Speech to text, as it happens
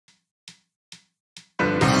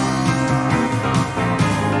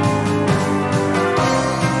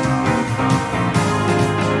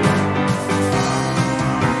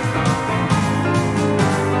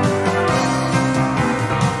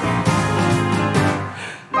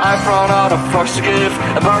I've run out of fucks to give.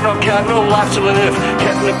 A burnout cat, no life to live.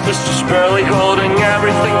 Catnip is just barely holding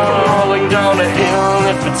everything from rolling down a hill.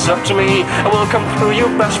 And if it's up to me, I will come through,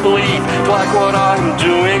 you best believe. Like what I'm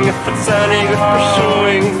doing, if it's any good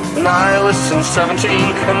pursuing. Nihilist in 17,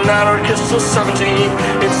 an anarchist till 17.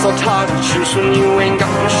 It's not hard to choose when you ain't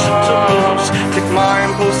got no shit to lose. Take my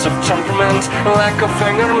impulsive temperament, lack of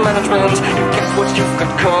anger management. You get what you've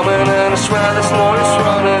got coming, and I swear there's no use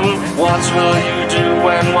running. What will you do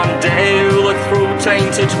when one day you look through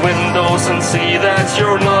tainted windows and see that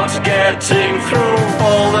you're not getting through?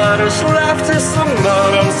 All that is left is some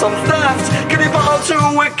murder and some theft. Can you bow to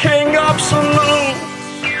a king absolute?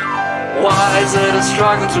 Why is it a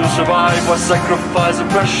struggle to survive? Why sacrifice a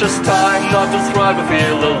precious time? Not to thrive or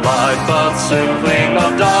feel alive, but simply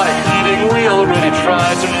not die. Pleading, we already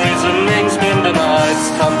tried, and reasoning's been denied. It's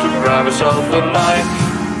time to grab yourself a knife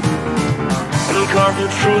and carve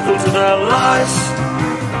your truth into their lies.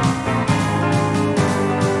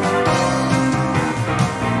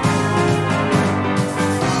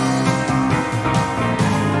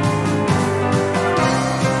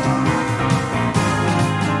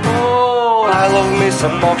 I love me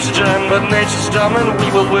some oxygen, but nature's dumb and we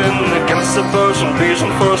will win against the birds and bees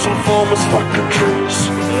and first and foremost fucking trees.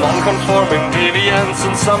 Non-conforming deviants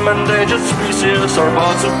and some endangered species are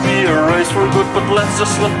about to be erased for good, but let's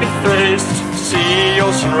just not be faced.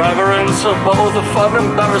 CEOs and reverence are both a fun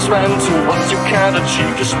embarrassment to what you can't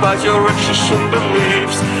achieve despite your riches and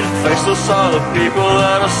beliefs. Faceless are the people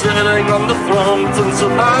that are sitting on the thrones, and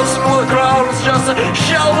somehow the crowd is just a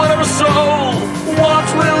shell without a soul. What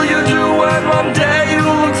will you do when one day you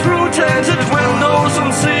look through tainted windows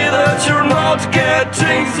and see that you're not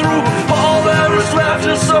getting through? All there is left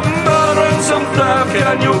is some murder and some theft.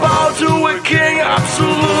 Can you bow to a king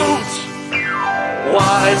absolute?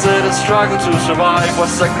 Why is it a struggle to survive? Why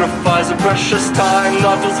sacrifice a precious time?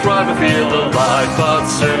 Not to thrive or feel alive, but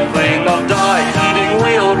simply not die. Pleading,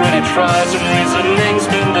 we already tried, and reasoning's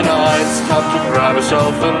been denied. It's time to grab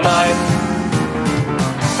yourself a knife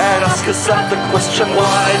and ask yourself the question,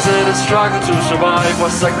 why is it a struggle to survive? Why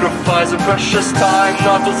sacrifice a precious time?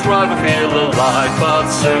 Not to thrive or feel alive, but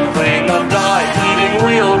simply not die. Pleading,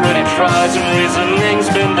 we already tried, and reasoning's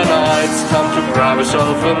been denied. It's time to grab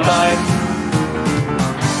yourself a knife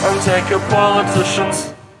and take your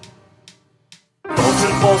politicians. Votes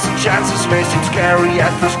and polls and chances may seem scary at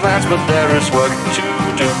first glance, but there is work to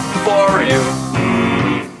do for you.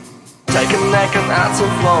 Take a neck and add some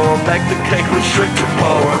flour, make the cake restrict to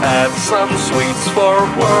power. Add some sweets for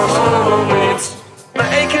personal needs.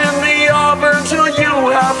 Bake in the oven till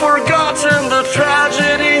you have forgotten the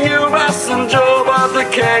tragedy you must endure, but the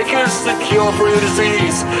cake is the cure for your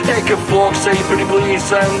disease. Take a fork, say pretty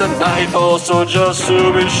please, and a knife also, just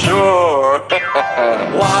to be sure.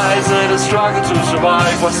 Why is it a struggle to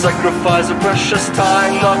survive? Why sacrifice a precious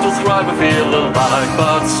time? Not to thrive or feel alive,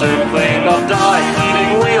 but simply not die.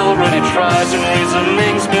 Pleading, we already tried, and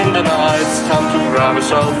reasoning's been denied. It's time to grab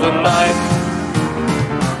yourself a knife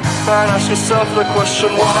and ask yourself the question,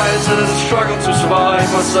 why is it a struggle to survive?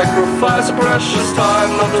 Why sacrifice a precious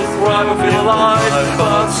time? Not to thrive or feel alive,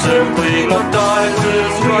 but simply not die.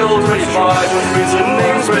 Because we already tried, when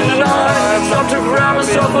reasoning's been denied. Time to grab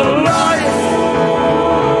yourself a knife,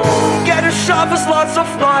 get as sharp as lots of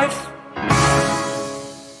life.